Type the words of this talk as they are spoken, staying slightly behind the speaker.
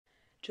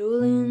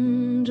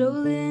Jolene,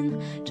 Jolene,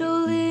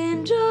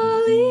 Jolene,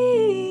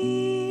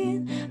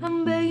 Jolene,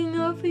 I'm begging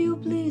her for you,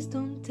 please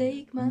don't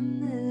take my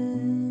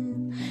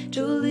man.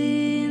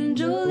 Jolene,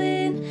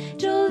 Jolene,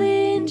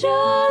 Jolene,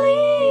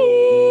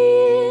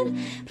 Jolene,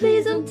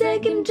 please don't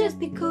take him just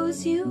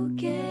because you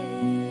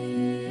can.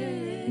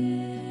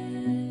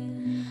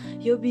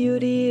 Your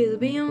beauty is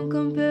beyond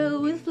compare,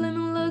 with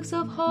flaming looks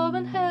of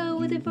auburn hair,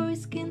 with your furry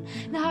skin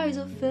and eyes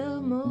of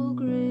Elmo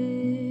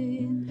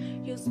green.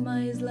 Your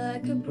smile is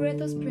like a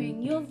breath of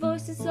spring, your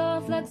voice is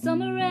soft like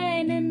summer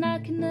rain, and I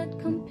cannot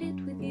compete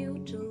with you,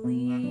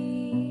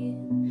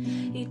 Jolene.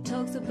 He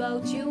talks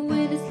about you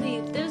in his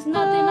sleep, there's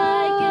nothing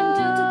I can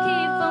do to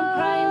keep from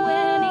crying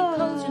when he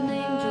calls your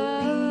name,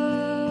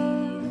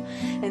 Jolene.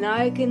 And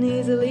I can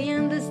easily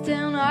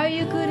understand how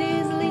you could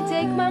easily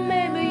take my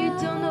man, but you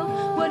don't know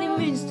what it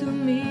means to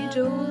me,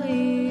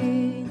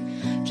 Jolene.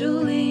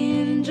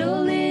 Jolene,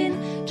 Jolene,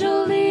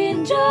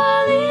 Jolene,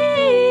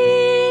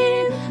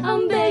 Jolene,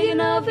 I'm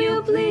begging of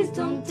you, please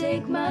don't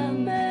take my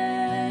man.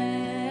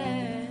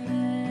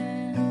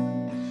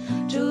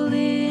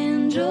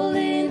 Jolene,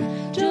 Jolene,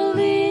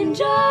 Jolene,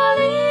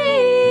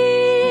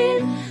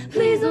 Jolene,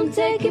 please don't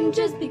take him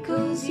just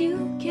because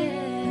you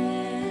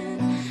can.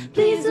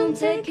 Please don't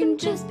take him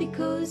just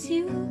because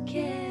you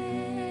can.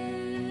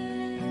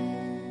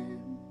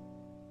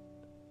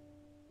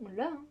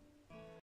 Voilà.